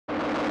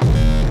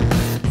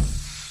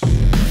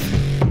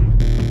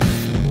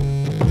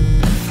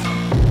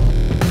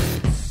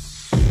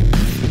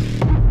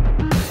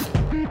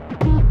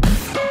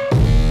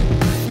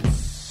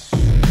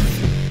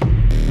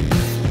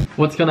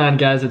What's going on,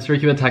 guys? It's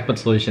Ricky with TechBot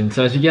Solutions.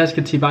 So as you guys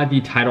can see by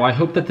the title, I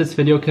hope that this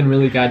video can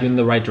really guide you in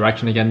the right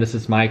direction. Again, this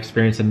is my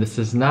experience, and this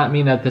does not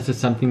mean that this is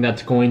something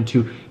that's going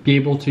to be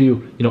able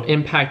to,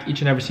 impact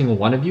each and every single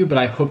one of you, but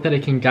I hope that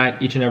it can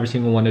guide each and every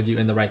single one of you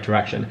in the right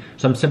direction.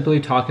 So I'm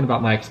simply talking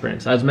about my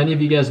experience. As many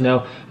of you guys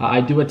know,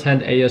 I do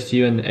attend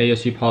ASU and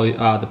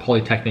ASU the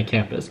Polytechnic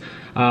campus.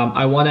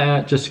 I want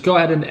to just go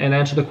ahead and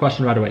answer the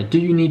question right away. Do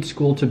you need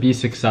school to be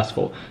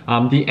successful?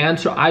 The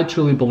answer, I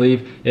truly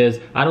believe, is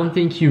I don't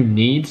think you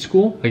need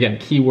school. Again,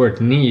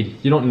 keyword need.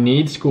 You don't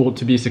need school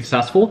to be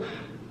successful,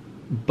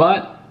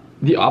 but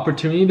the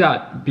opportunity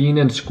that being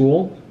in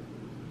school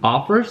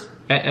offers,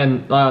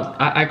 and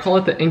I call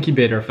it the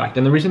incubator effect.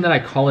 And the reason that I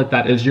call it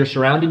that is you're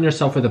surrounding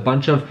yourself with a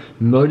bunch of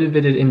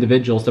motivated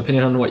individuals,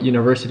 depending on what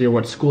university or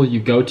what school you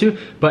go to,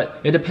 but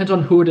it depends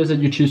on who it is that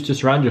you choose to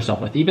surround yourself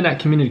with. Even at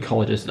community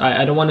colleges,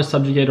 I don't want to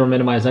subjugate or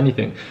minimize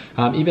anything.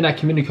 Even at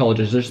community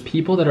colleges, there's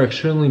people that are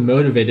extremely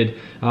motivated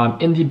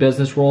in the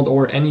business world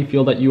or any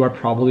field that you are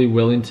probably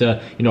willing to,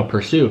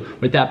 pursue.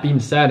 With that being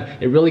said,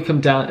 it really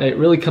comes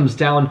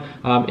down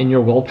in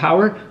your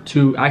willpower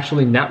to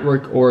actually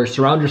network or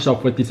surround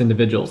yourself with these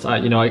individuals.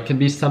 It can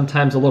be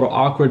sometimes a little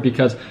awkward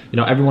because,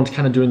 everyone's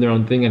kind of doing their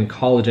own thing in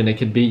college, and it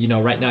could be,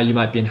 right now you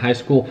might be in high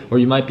school or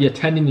you might be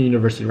attending the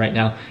university right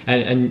now,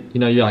 and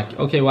you're like,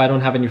 okay, well, I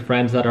don't have any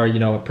friends that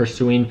are,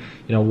 pursuing,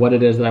 what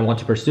it is that I want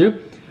to pursue.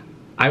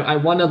 I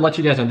want to let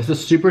you guys know, this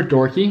is super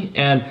dorky,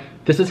 and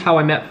this is how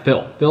I met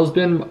Phil. Phil's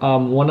been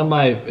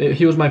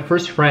he was my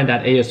first friend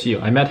at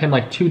ASU. I met him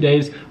like 2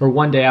 days or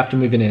 1 day after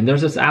moving in.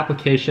 There's this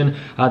application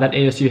that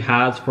ASU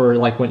has for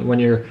like when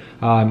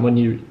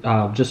you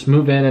just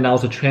move in, and I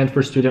was a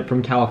transfer student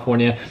from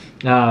California.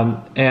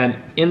 And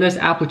in this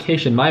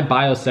application, my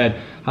bio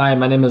said, "Hi,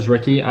 my name is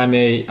Ricky. I'm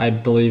I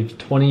believe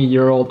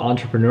 20-year-old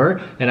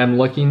entrepreneur, and I'm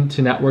looking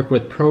to network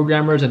with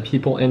programmers and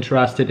people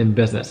interested in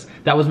business."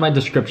 That was my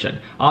description.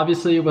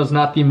 Obviously, it was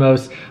not the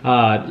most,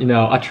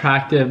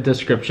 attractive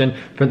description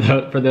for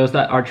those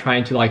that are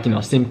trying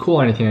to seem cool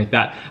or anything like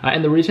that.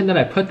 And the reason that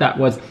I put that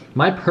was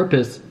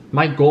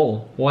my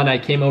goal when I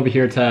came over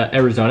here to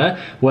Arizona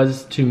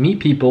was to meet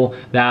people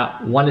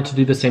that wanted to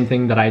do the same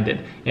thing that I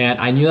did. And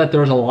I knew that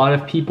there was a lot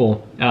of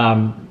people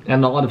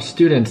and a lot of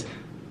students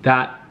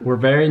that were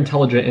very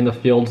intelligent in the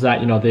fields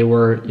that they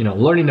were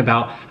learning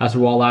about, as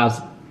well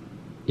as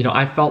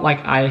I felt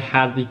like I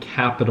had the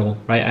capital,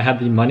 right? I had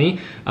the money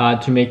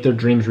to make their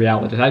dreams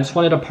reality. I just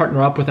wanted to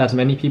partner up with as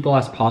many people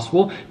as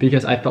possible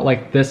because I felt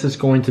like this is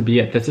going to be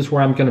it. This is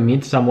where I'm going to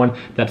meet someone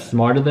that's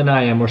smarter than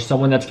I am, or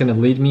someone that's going to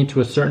lead me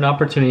to a certain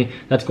opportunity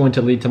that's going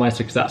to lead to my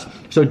success.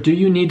 So do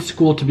you need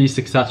school to be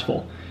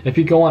successful? If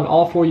you go on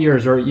all 4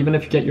 years, or even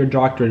if you get your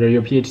doctorate or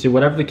your PhD,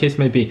 whatever the case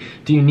may be,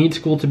 do you need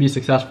school to be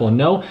successful?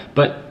 No,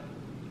 but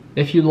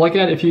if you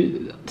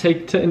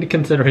take into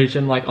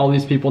consideration like all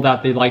these people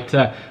that they like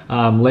to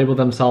label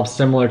themselves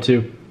similar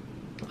to,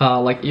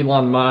 like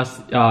Elon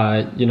Musk,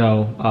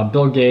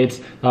 Bill Gates,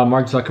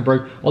 Mark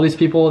Zuckerberg, all these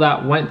people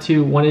that went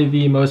to one of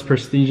the most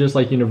prestigious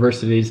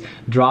universities,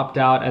 dropped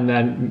out, and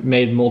then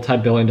made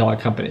multi-billion-dollar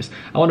companies.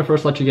 I want to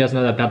first let you guys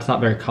know that that's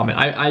not very common.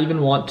 I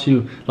even want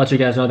to let you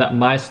guys know that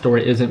my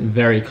story isn't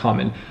very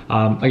common.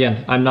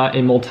 Again, I'm not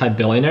a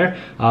multi-billionaire,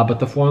 but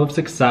the form of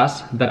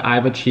success that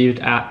I've achieved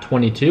at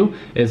 22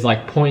 is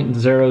like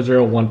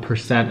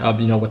 0.001%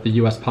 of what the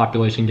US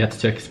population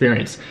gets to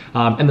experience.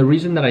 And the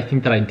reason that I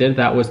think that I did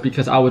that was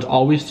because I was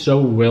always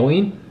so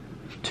willing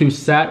to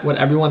set what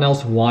everyone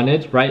else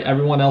wanted, right?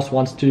 Everyone else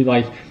wants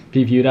to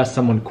be viewed as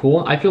someone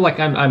cool. I feel like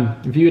I'm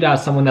viewed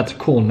as someone that's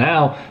cool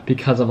now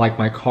because of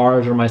my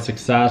cars or my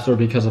success, or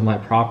because of my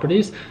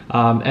properties,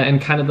 and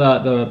kind of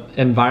the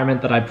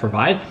environment that I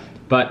provide.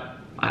 But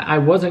I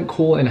wasn't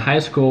cool in high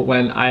school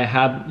when I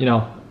had,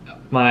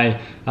 my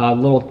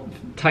little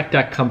tech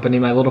deck company,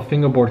 my little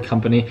fingerboard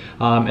company,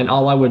 and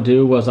all I would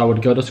do was I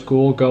would go to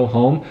school, go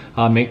home,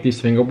 make these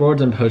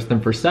fingerboards and post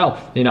them for sale.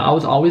 I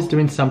was always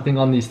doing something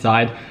on the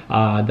side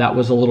that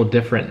was a little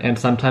different, and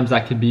sometimes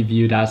that could be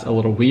viewed as a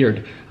little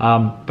weird.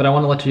 But I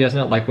want to let you guys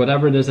know,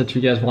 whatever it is that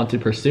you guys want to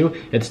pursue,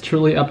 it's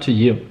truly up to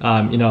you.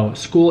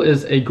 School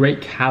is a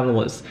great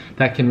catalyst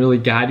that can really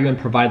guide you and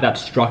provide that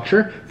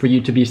structure for you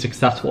to be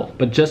successful.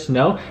 But just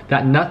know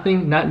that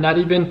nothing, not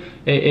even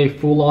a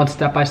full-on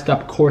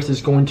step-by-step course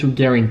is going to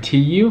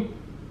guarantee you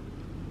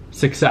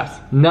success.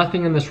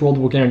 Nothing in this world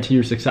will guarantee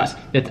you success.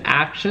 It's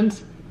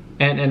actions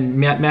and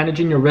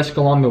managing your risk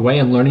along the way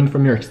and learning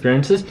from your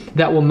experiences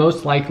that will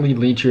most likely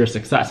lead to your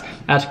success.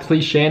 As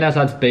cliche and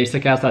as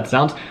basic as that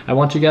sounds, I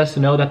want you guys to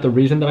know that the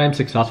reason that I'm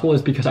successful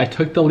is because I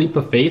took the leap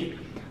of faith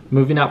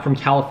moving out from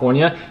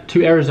California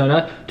to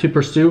Arizona to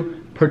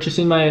pursue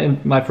purchasing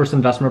my first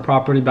investment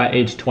property by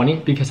age 20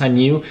 because I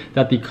knew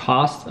that the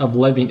cost of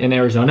living in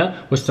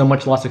Arizona was so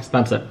much less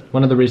expensive.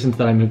 One of the reasons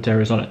that I moved to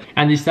Arizona.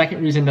 And the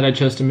second reason that I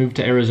chose to move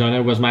to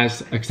Arizona was my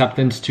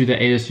acceptance to the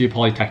ASU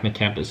Polytechnic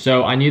campus.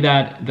 So I knew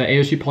that the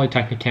ASU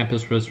Polytechnic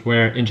campus was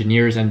where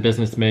engineers and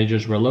business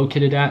majors were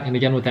located at. And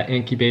again, with that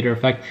incubator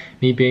effect,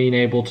 me being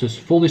able to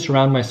fully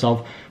surround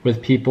myself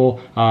with people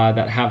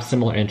that have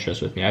similar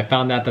interests with me. I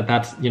found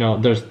that's, you know,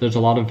 there's a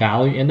lot of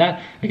value in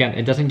that. Again,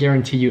 it doesn't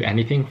guarantee you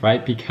anything,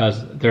 right?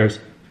 Because there's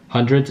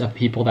hundreds of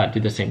people that do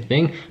the same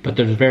thing, but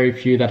there's very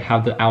few that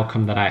have the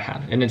outcome that I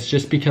had. And it's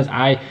just because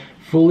I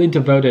fully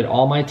devoted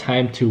all my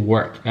time to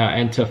work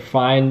and to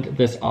find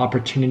this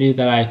opportunity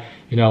that I,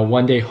 you know,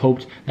 one day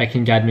hoped that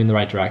can guide me in the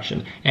right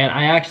direction. And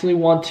I actually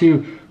want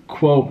to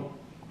quote,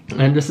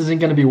 and this isn't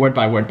going to be word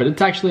by word, but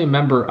it's actually a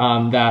member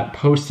that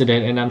posted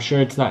it, and I'm sure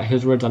it's not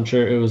his words, I'm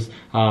sure it was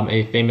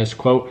a famous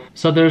quote.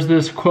 So there's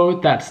this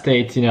quote that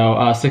states, you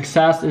know,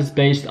 success is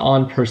based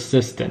on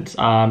persistence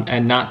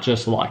and not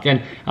just luck.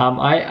 And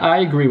I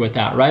agree with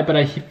that, right? But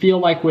I feel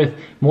like with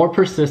more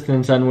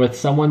persistence and with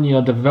someone, you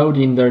know,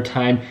 devoting their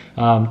time,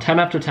 time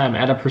after time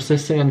at a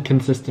persistent and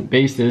consistent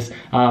basis,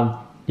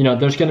 you know,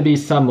 there's going to be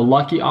some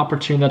lucky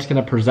opportunity that's going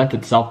to present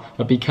itself,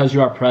 but because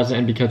you are present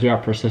and because you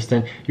are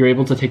persistent, you're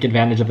able to take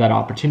advantage of that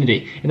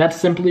opportunity. And that's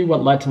simply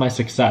what led to my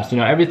success. You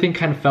know, everything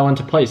kind of fell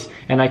into place,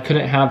 and I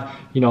couldn't have,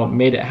 you know,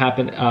 made it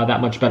happen that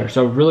much better.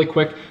 So really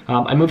quick,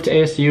 I moved to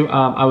ASU.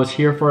 I was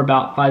here for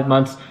about 5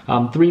 months.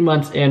 3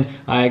 months in,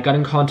 I got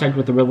in contact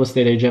with a real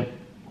estate agent.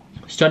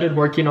 Started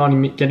working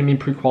on getting me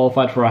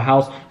pre-qualified for a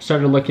house,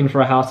 started looking for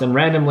a house, and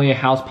randomly a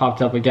house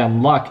popped up.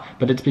 Again, luck,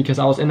 but it's because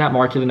I was in that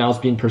market and I was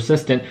being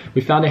persistent.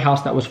 We found a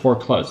house that was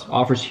foreclosed,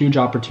 offers huge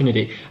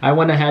opportunity. I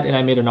went ahead and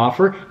I made an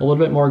offer, a little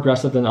bit more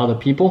aggressive than other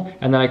people,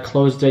 and then I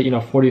closed it, you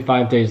know,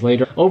 45 days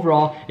later.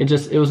 Overall, it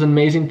was an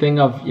amazing thing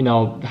of, you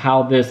know,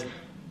 how this,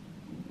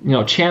 you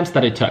know, chance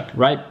that I took,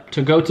 right?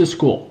 To go to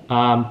school,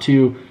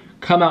 to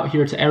come out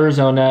here to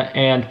Arizona,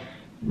 and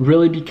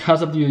really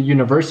because of the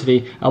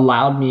university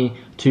allowed me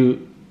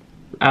to,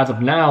 as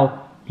of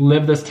now,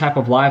 live this type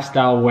of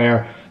lifestyle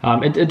where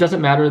it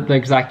doesn't matter the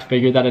exact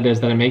figure that it is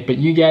that I make, but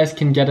you guys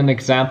can get an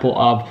example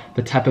of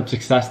the type of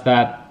success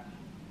that,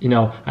 you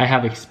know, I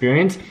have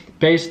experienced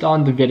based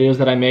on the videos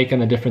that I make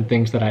and the different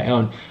things that I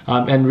own.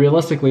 And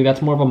realistically,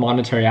 that's more of a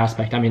monetary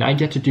aspect. I mean, I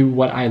get to do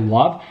what I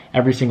love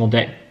every single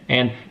day.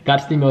 And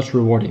that's the most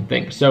rewarding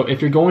thing. So if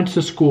you're going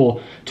to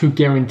school to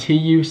guarantee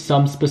you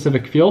some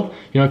specific field,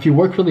 you know, if you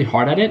work really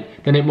hard at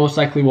it, then it most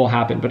likely will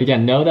happen. But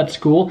again, know that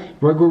school,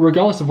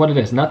 regardless of what it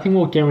is, nothing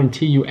will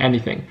guarantee you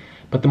anything.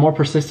 But the more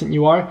persistent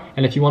you are,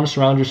 and if you want to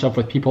surround yourself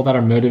with people that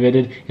are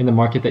motivated in the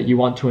market that you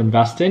want to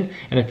invest in,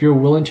 and if you're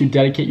willing to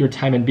dedicate your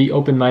time and be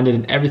open-minded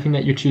in everything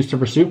that you choose to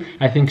pursue,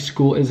 I think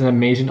school is an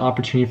amazing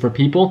opportunity for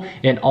people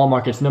in all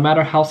markets, no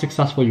matter how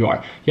successful you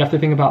are. You have to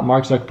think about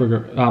Mark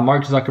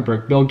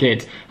Zuckerberg, Bill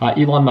Gates,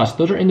 Elon Musk.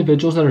 Those are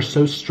individuals that are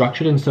so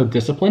structured and so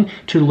disciplined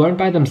to learn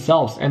by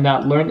themselves, and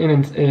that learn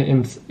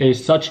in a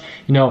such,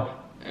 you know,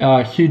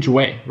 huge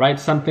way, right?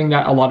 Something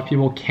that a lot of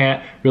people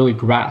can't really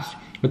grasp.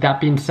 With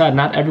that being said,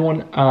 not everyone,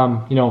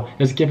 you know,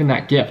 is given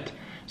that gift.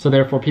 So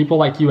therefore, people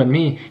like you and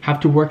me have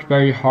to work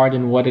very hard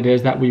in what it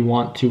is that we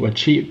want to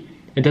achieve.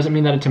 It doesn't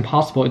mean that it's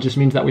impossible. It just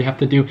means that we have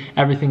to do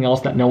everything else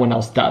that no one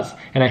else does.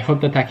 And I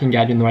hope that that can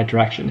guide you in the right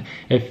direction.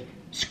 If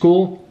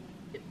school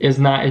is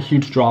not a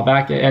huge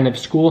drawback, and if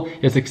school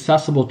is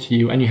accessible to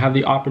you and you have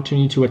the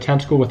opportunity to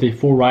attend school with a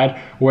full ride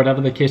or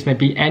whatever the case may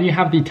be, and you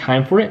have the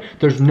time for it,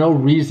 there's no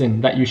reason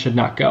that you should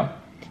not go.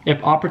 If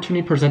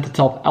opportunity presents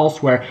itself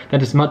elsewhere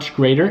that is much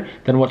greater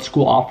than what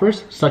school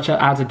offers, such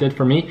as it did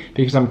for me,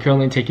 because I'm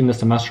currently taking the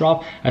semester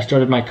off, I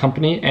started my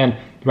company, and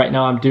right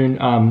now I'm doing,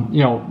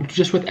 you know,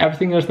 just with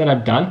everything else that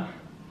I've done,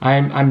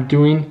 I'm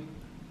doing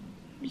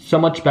so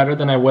much better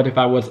than I would if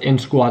I was in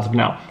school as of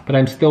now, but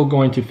I'm still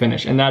going to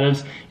finish. And that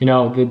is, you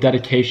know, the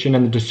dedication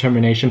and the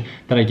determination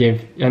that I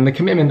gave and the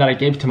commitment that I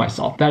gave to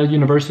myself. That a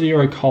university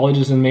or a college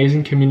is an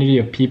amazing community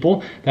of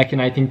people that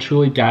can, I think,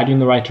 truly guide you in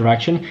the right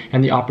direction,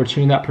 and the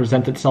opportunity that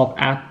presents itself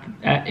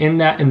in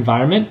that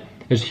environment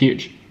is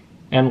huge.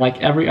 And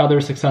like every other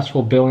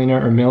successful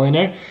billionaire or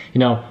millionaire, you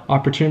know,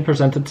 opportunity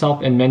presents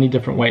itself in many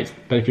different ways.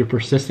 But if you're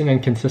persistent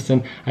and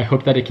consistent, I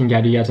hope that it can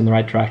guide you guys in the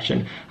right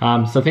direction.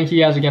 So thank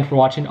you guys again for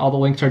watching. All the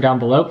links are down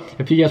below.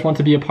 If you guys want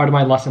to be a part of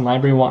my lesson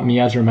library and want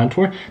me as your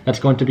mentor, that's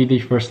going to be the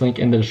first link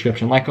in the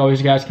description. Like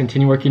always, guys,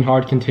 continue working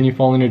hard, continue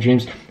following your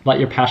dreams, let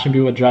your passion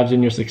be what drives you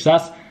in your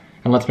success.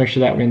 And let's make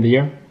sure that we end the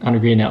year on a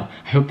green note.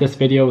 I hope this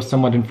video was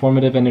somewhat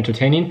informative and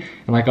entertaining.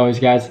 And like always,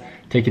 guys,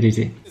 take it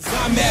easy.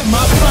 I'm at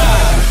my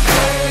prime.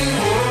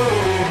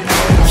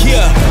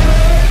 Yeah,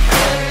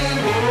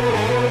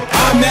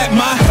 I'm at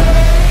my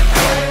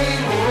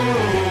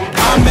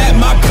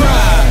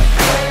prime.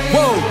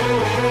 Whoa.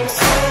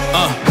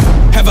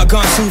 Have I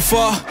gone too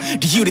far?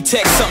 Do you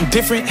detect something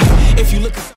different? If you look at